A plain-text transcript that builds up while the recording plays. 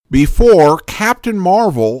before Captain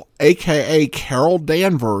Marvel, aka Carol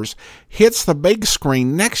Danvers, hits the big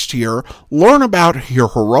screen next year. Learn about her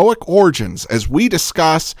heroic origins as we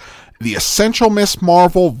discuss The Essential Miss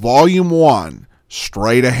Marvel Volume 1,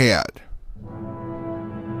 straight ahead.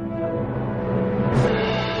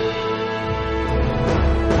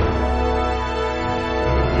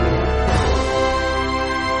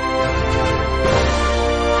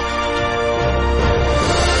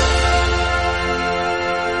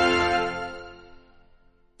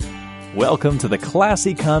 Welcome to the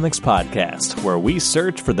Classy Comics Podcast, where we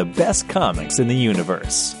search for the best comics in the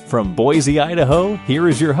universe. From Boise, Idaho, here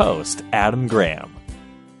is your host, Adam Graham.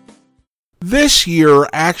 This year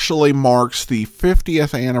actually marks the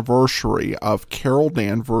 50th anniversary of Carol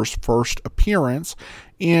Danvers' first appearance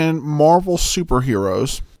in Marvel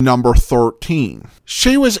Superheroes number 13.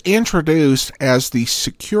 She was introduced as the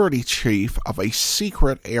security chief of a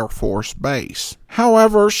secret Air Force base.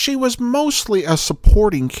 However, she was mostly a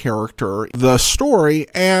supporting character, the story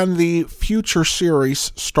and the future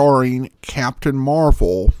series starring Captain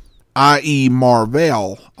Marvel, i.e.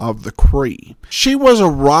 Marvel of the Kree. She was a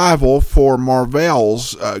rival for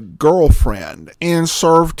Marvel's girlfriend and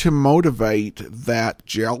served to motivate that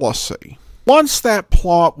jealousy. Once that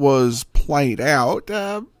plot was played out,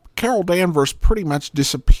 Carol Danvers pretty much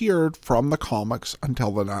disappeared from the comics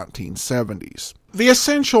until the 1970s. The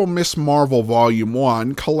Essential Miss Marvel Volume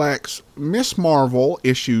 1 collects Miss Marvel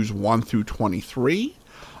issues 1 through 23,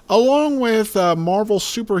 along with Marvel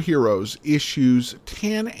Superheroes issues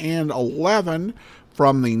 10 and 11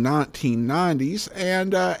 from the 1990s,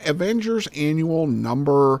 and Avengers Annual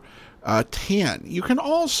number 10. You can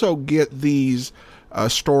also get these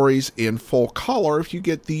stories in full color if you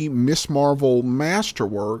get the Miss Marvel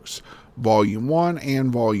Masterworks Volume 1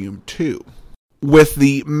 and Volume 2. With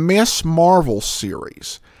the Miss Marvel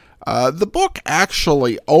series, the book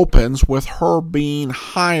actually opens with her being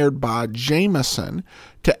hired by Jameson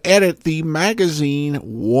to edit the magazine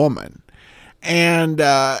Woman. And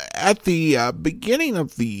at the beginning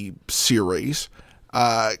of the series,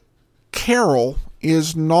 Carol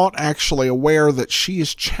is not actually aware that she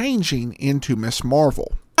is changing into Miss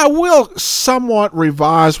Marvel. I will somewhat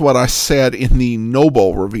revise what I said in the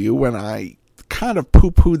Noble review when I kind of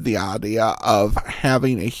poo-pooed the idea of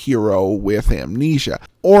having a hero with amnesia,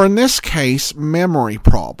 or in this case, memory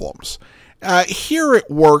problems. Here it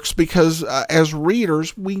works because as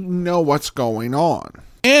readers, we know what's going on.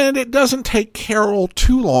 And it doesn't take Carol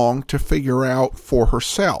too long to figure out for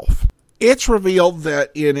herself. It's revealed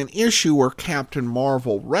that in an issue where Captain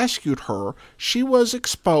Marvel rescued her, she was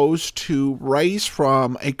exposed to rays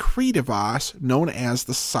from a Kree device known as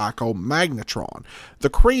the Psychomagnetron.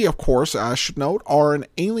 The Kree, of course, I should note, are an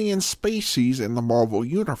alien species in the Marvel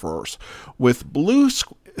Universe, with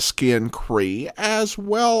blue-skin Kree as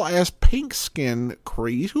well as pink-skin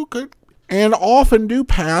Kree who could and often do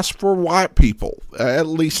pass for white people, at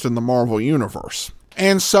least in the Marvel Universe.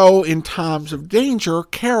 And so, in times of danger,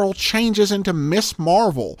 Carol changes into Miss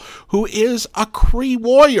Marvel, who is a Kree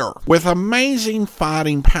warrior with amazing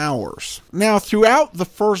fighting powers. Now, throughout the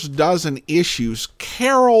first dozen issues,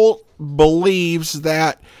 Carol believes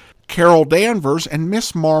that Carol Danvers and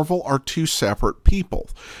Miss Marvel are two separate people.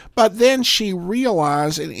 But then she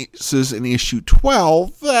realizes in issue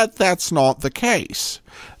 12 that that's not the case.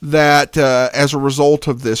 That as a result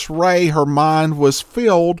of this ray, her mind was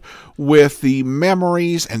filled with the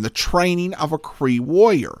memories and the training of a Kree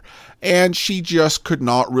warrior. And she just could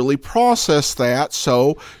not really process that,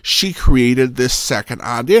 so she created this second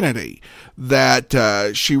identity.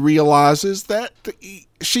 That she realizes that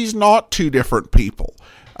she's not two different people.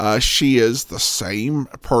 She is the same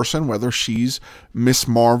person, whether she's Miss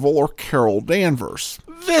Marvel or Carol Danvers.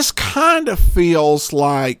 This kind of feels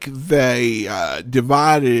like they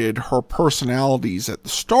divided her personalities at the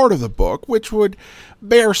start of the book, which would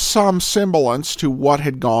bear some semblance to what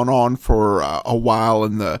had gone on for a while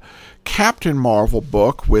in the Captain Marvel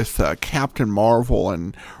book, with Captain Marvel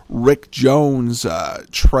and Rick Jones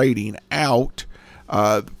trading out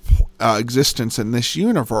existence in this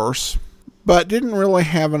universe, but didn't really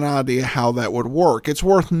have an idea how that would work. It's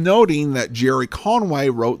worth noting that Jerry Conway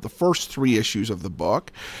wrote the first 3 issues of the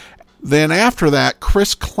book. Then after that,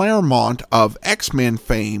 Chris Claremont of X-Men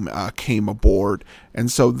fame came aboard,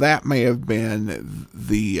 and so that may have been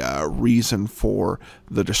the reason for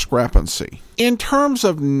the discrepancy. In terms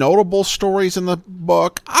of notable stories in the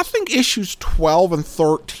book, I think issues 12 and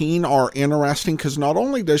 13 are interesting because not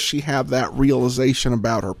only does she have that realization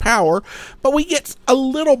about her power, but we get a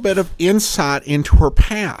little bit of insight into her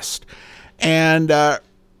past. And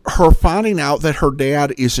her finding out that her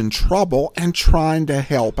dad is in trouble and trying to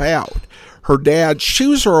help out. Her dad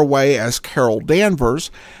shoos her away as Carol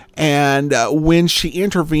Danvers, and when she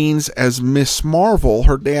intervenes as Miss Marvel,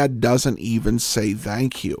 her dad doesn't even say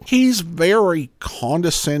thank you. He's very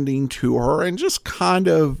condescending to her and just kind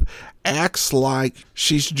of acts like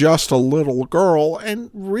she's just a little girl and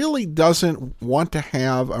really doesn't want to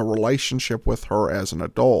have a relationship with her as an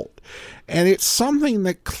adult. And it's something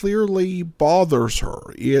that clearly bothers her.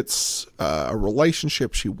 It's a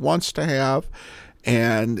relationship she wants to have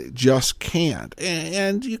and just can't.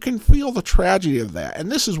 And you can feel the tragedy of that.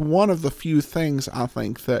 And this is one of the few things I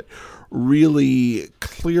think that really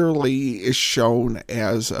clearly is shown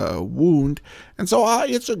as a wound. And so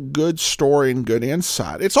it's a good story and good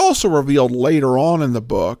insight. It's also revealed later on in the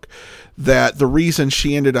book that the reason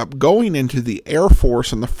she ended up going into the Air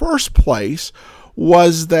Force in the first place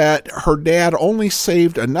was that her dad only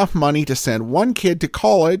saved enough money to send one kid to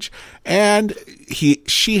college, and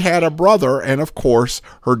she had a brother, and of course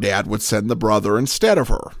her dad would send the brother instead of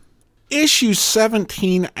her. Issues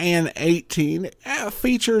 17 and 18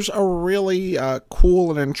 features a really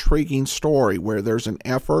cool and intriguing story where there's an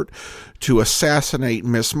effort to assassinate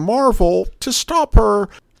Miss Marvel to stop her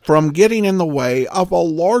from getting in the way of a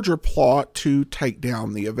larger plot to take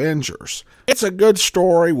down the Avengers. It's a good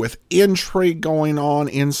story with intrigue going on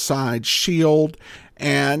inside S.H.I.E.L.D.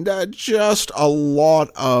 and just a lot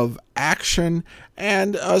of action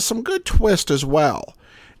and some good twist as well.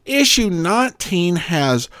 Issue 19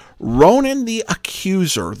 has Ronan the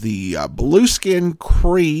Accuser, the blue-skinned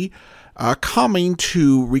Kree, coming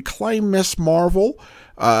to reclaim Miss Marvel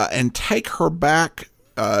and take her back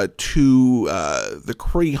to the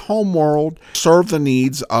Kree homeworld, serve the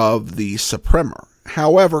needs of the Supremer.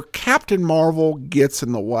 However, Captain Marvel gets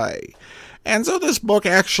in the way. And so this book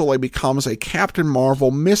actually becomes a Captain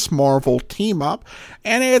Marvel, Miss Marvel team-up,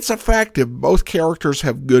 and it's effective. Both characters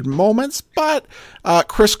have good moments, but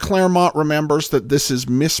Chris Claremont remembers that this is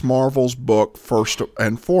Miss Marvel's book first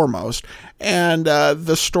and foremost, and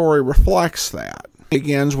the story reflects that. It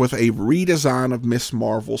begins with a redesign of Miss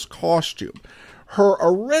Marvel's costume. Her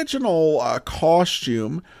original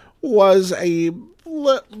costume was a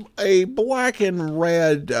black and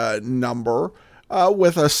red number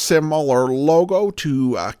with a similar logo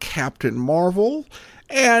to Captain Marvel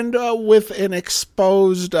and with an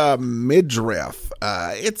exposed midriff.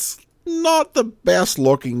 It's not the best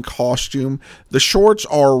looking costume. The shorts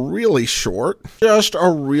are really short, just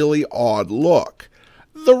a really odd look.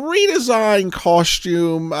 The redesigned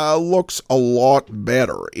costume looks a lot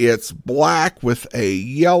better. It's black with a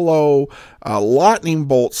yellow lightning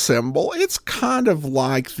bolt symbol. It's kind of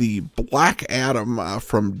like the Black Adam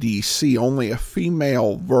from DC, only a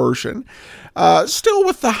female version. Still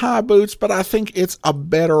with the high boots, but I think it's a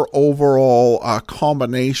better overall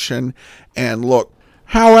combination and look.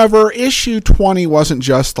 However, issue 20 wasn't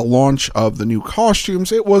just the launch of the new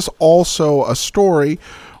costumes. It was also a story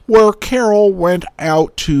where Carol went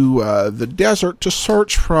out to the desert to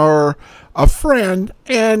search for a friend,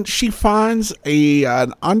 and she finds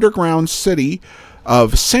an underground city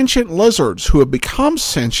of sentient lizards who have become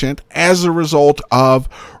sentient as a result of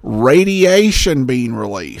radiation being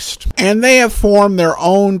released. And they have formed their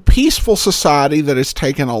own peaceful society that has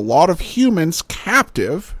taken a lot of humans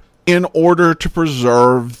captive in order to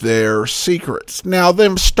preserve their secrets. Now,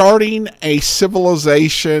 them starting a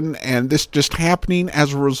civilization and this just happening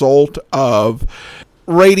as a result of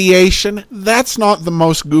radiation, that's not the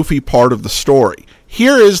most goofy part of the story.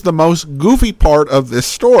 Here is the most goofy part of this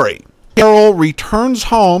story. Carol returns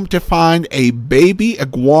home to find a baby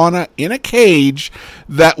iguana in a cage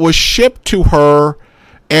that was shipped to her,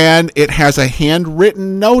 and it has a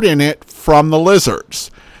handwritten note in it from the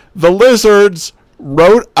lizards. The lizards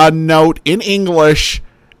wrote a note in English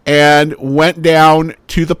and went down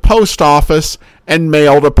to the post office and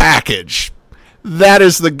mailed a package. That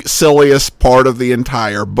is the silliest part of the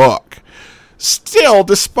entire book. Still,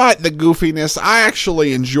 despite the goofiness, I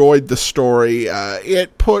actually enjoyed the story.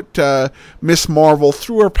 It put Miss Marvel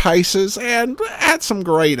through her paces and had some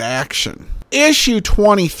great action. Issue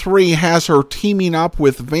 23 has her teaming up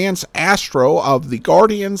with Vance Astro of the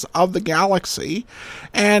Guardians of the Galaxy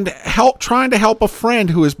and trying to help a friend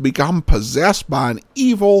who has become possessed by an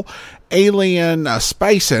evil alien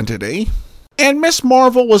space entity. And Miss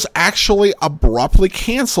Marvel was actually abruptly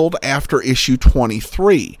canceled after issue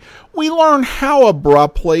 23. We learn how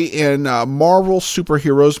abruptly in Marvel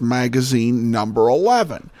Superheroes Magazine number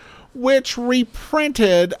 11. Which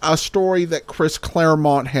reprinted a story that Chris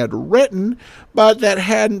Claremont had written, but that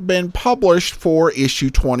hadn't been published for issue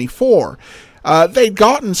 24. They'd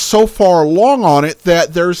gotten so far along on it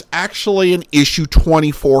that there's actually an issue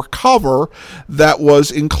 24 cover that was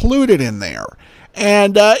included in there.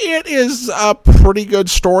 And it is a pretty good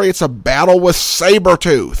story. It's a battle with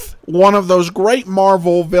Sabretooth, one of those great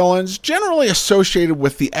Marvel villains generally associated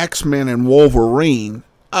with the X-Men and Wolverine.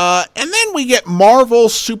 And then we get Marvel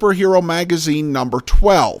Superhero Magazine number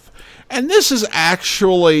 12. And this is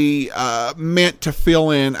actually meant to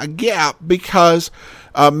fill in a gap because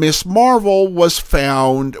Miss Marvel was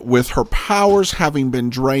found with her powers having been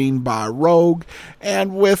drained by Rogue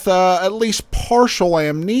and with at least partial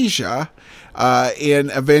amnesia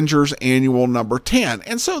in Avengers Annual number 10.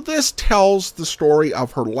 And so this tells the story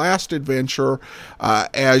of her last adventure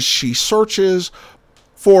as she searches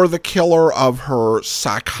for the killer of her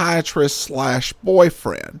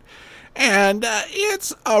psychiatrist/boyfriend. And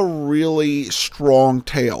it's a really strong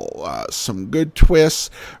tale. Some good twists.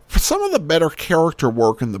 For some of the better character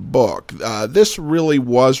work in the book. This really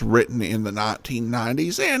was written in the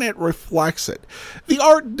 1990s, and it reflects it. The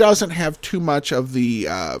art doesn't have too much of the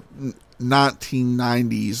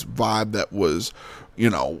 1990s vibe that was,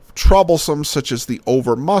 troublesome, such as the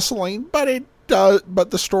over-muscling, but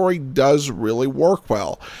the story does really work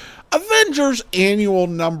well. Avengers Annual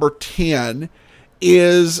number 10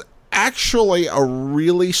 is actually a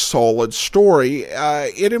really solid story.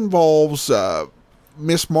 It involves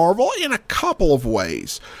Miss Marvel in a couple of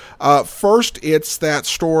ways. First, it's that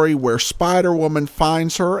story where Spider-Woman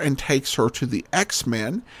finds her and takes her to the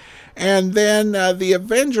X-Men. And then the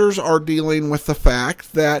Avengers are dealing with the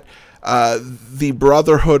fact that the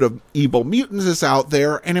Brotherhood of Evil Mutants is out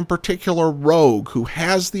there, and in particular Rogue, who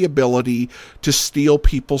has the ability to steal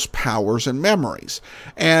people's powers and memories.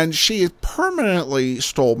 And she permanently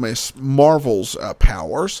stole Miss Marvel's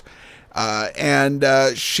powers, and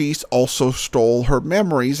she also stole her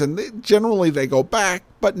memories, and generally they go back,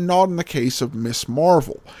 but not in the case of Miss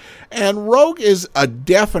Marvel. And Rogue is a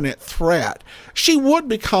definite threat. She would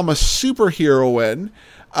become a superheroine,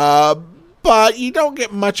 but you don't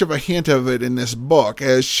get much of a hint of it in this book,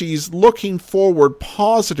 as she's looking forward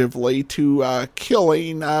positively to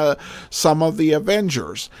killing some of the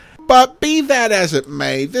Avengers. But be that as it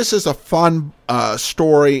may, this is a fun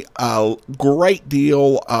story, a great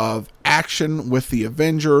deal of action with the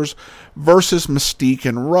Avengers versus Mystique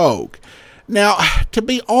and Rogue. Now, to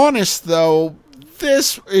be honest though,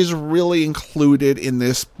 this is really included in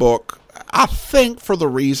this book, I think, for the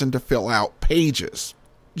reason to fill out pages.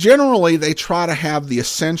 Generally, they try to have the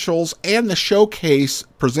essentials and the showcase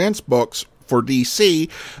presents books for DC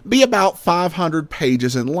be about 500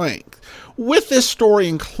 pages in length. With this story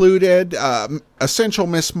included, Essential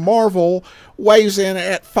Miss Marvel weighs in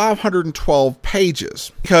at 512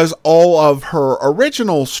 pages, because all of her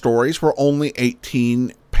original stories were only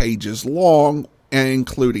 18 pages long,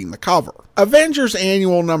 including the cover. Avengers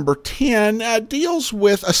Annual number 10 deals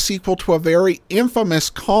with a sequel to a very infamous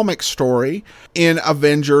comic story in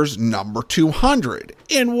Avengers number 200,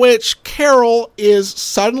 in which Carol is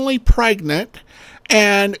suddenly pregnant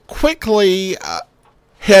and quickly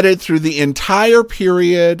headed through the entire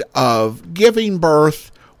period of giving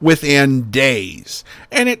birth within days.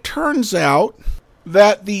 And it turns out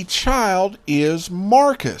that the child is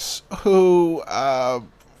Marcus, who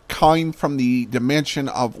came from the dimension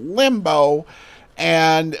of Limbo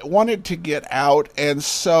and wanted to get out, and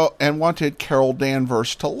wanted Carol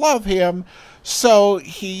Danvers to love him. So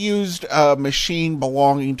he used a machine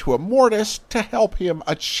belonging to Immortus to help him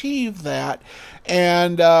achieve that,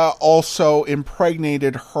 and also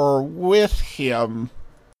impregnated her with him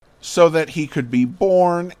so that he could be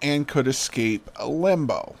born and could escape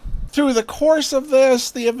Limbo. Through the course of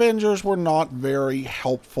this, the Avengers were not very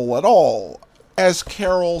helpful at all. As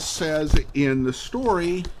Carol says in the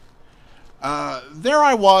story, there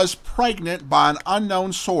I was, pregnant by an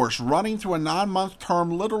unknown source, running through a 9-month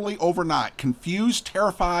term literally overnight, confused,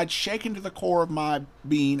 terrified, shaken to the core of my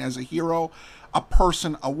being as a hero, a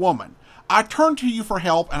person, a woman. I turned to you for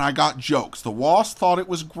help, and I got jokes. The Wasp thought it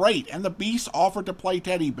was great, and the Beast offered to play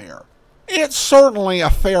teddy bear. It's certainly a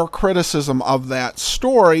fair criticism of that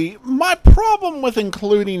story. My problem with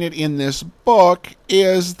including it in this book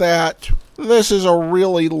is that this is a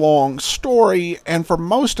really long story, and for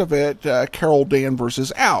most of it, Carol Danvers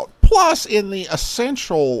is out. Plus, in the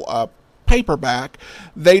essential paperback,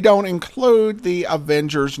 they don't include the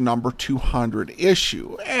Avengers number 200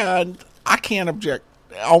 issue, and I can't object.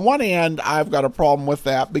 On one end, I've got a problem with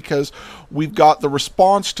that because we've got the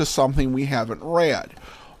response to something we haven't read.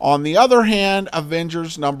 On the other hand,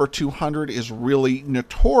 Avengers number 200 is really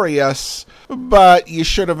notorious, but you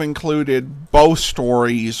should have included both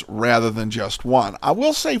stories rather than just one. I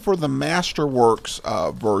will say for the Masterworks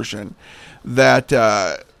version that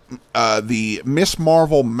the Miss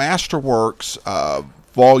Marvel Masterworks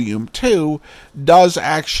Volume 2 does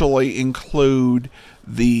actually include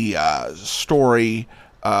the story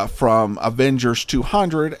from Avengers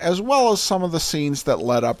 200, as well as some of the scenes that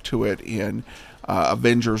led up to it in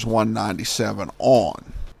Avengers 197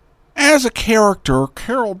 on. As a character,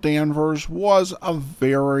 Carol Danvers was a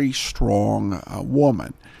very strong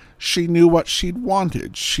woman. She knew what she'd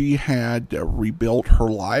wanted. She had rebuilt her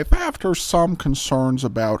life after some concerns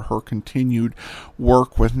about her continued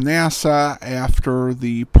work with NASA after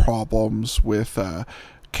the problems with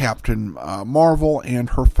Captain Marvel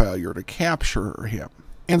and her failure to capture him,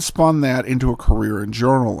 and spun that into a career in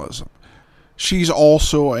journalism. She's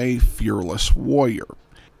also a fearless warrior,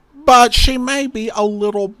 but she may be a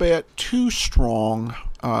little bit too strong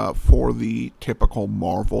for the typical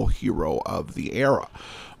Marvel hero of the era.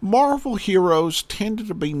 Marvel heroes tended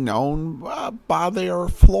to be known by their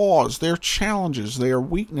flaws, their challenges, their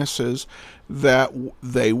weaknesses that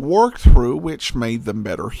they worked through, which made them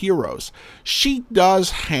better heroes. She does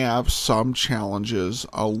have some challenges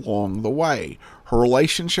along the way. Her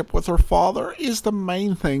relationship with her father is the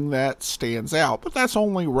main thing that stands out, but that's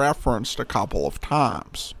only referenced a couple of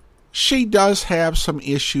times. She does have some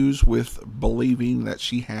issues with believing that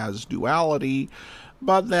she has duality,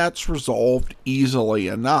 but that's resolved easily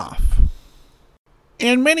enough.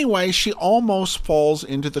 In many ways, she almost falls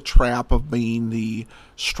into the trap of being the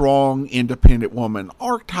strong, independent woman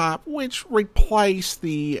archetype, which replaced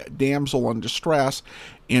the damsel in distress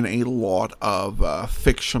in a lot of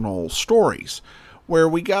fictional stories, where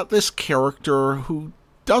we got this character who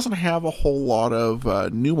doesn't have a whole lot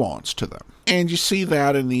of nuance to them. And you see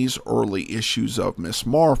that in these early issues of Miss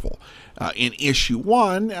Marvel. In issue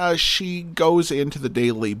 1, she goes into the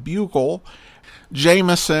Daily Bugle.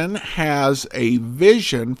 Jameson has a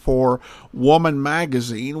vision for Woman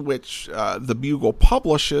magazine, which the Bugle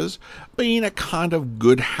publishes, being a kind of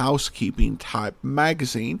Good Housekeeping type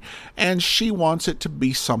magazine, and she wants it to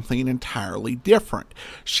be something entirely different.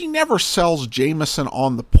 She never sells Jameson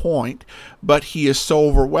on the point, but he is so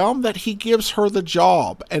overwhelmed that he gives her the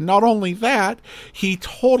job, and not only that, he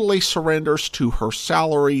totally surrenders to her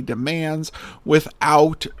salary demands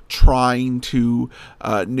without trying to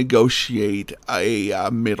negotiate a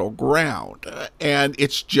middle ground. And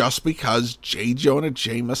it's just because J. Jonah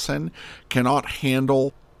Jameson cannot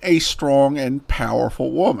handle a strong and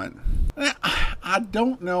powerful woman. Now, I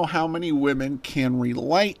don't know how many women can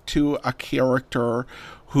relate to a character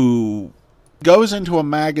who goes into a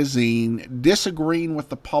magazine disagreeing with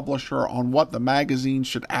the publisher on what the magazine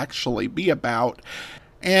should actually be about,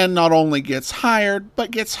 and not only gets hired,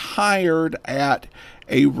 but gets hired at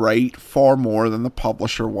a rate far more than the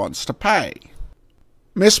publisher wants to pay.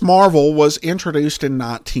 Miss Marvel was introduced in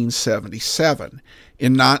 1977.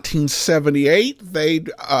 In 1978, they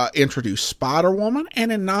introduced Spider-Woman,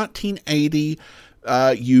 and in 1980,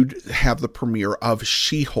 you'd have the premiere of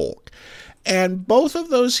She-Hulk. And both of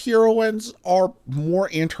those heroines are more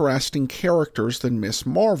interesting characters than Miss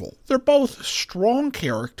Marvel. They're both strong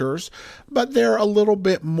characters, but they're a little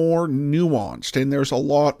bit more nuanced, and there's a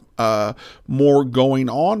lot more going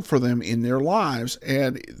on for them in their lives,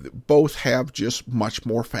 and both have just much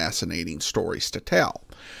more fascinating stories to tell.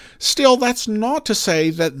 Still, that's not to say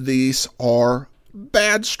that these are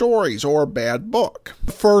bad stories or a bad book.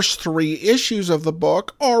 The first 3 issues of the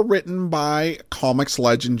book are written by comics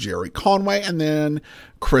legend Jerry Conway, and then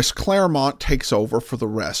Chris Claremont takes over for the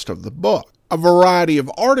rest of the book. A variety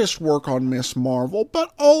of artists work on Miss Marvel,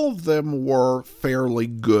 but all of them were fairly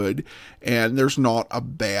good, and there's not a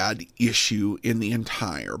bad issue in the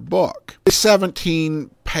entire book. The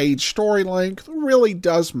 17-page story length really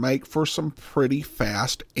does make for some pretty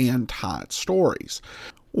fast and tight stories.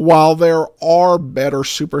 While there are better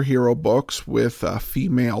superhero books with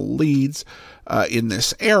female leads in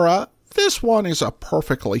this era, this one is a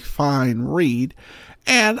perfectly fine read,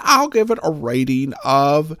 and I'll give it a rating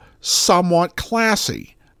of somewhat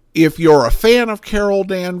classy. If you're a fan of Carol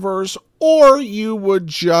Danvers, or you would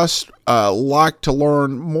just like to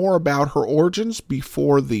learn more about her origins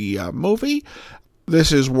before the movie,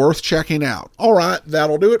 this is worth checking out. All right,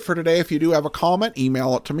 that'll do it for today. If you do have a comment,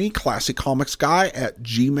 email it to me,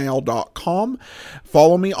 classycomicsguy@gmail.com.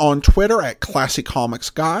 Follow me on Twitter at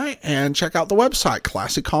classycomicsguy, and check out the website,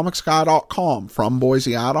 classycomicsguy.com. From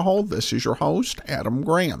Boise, Idaho, this is your host, Adam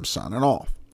Graham, signing off.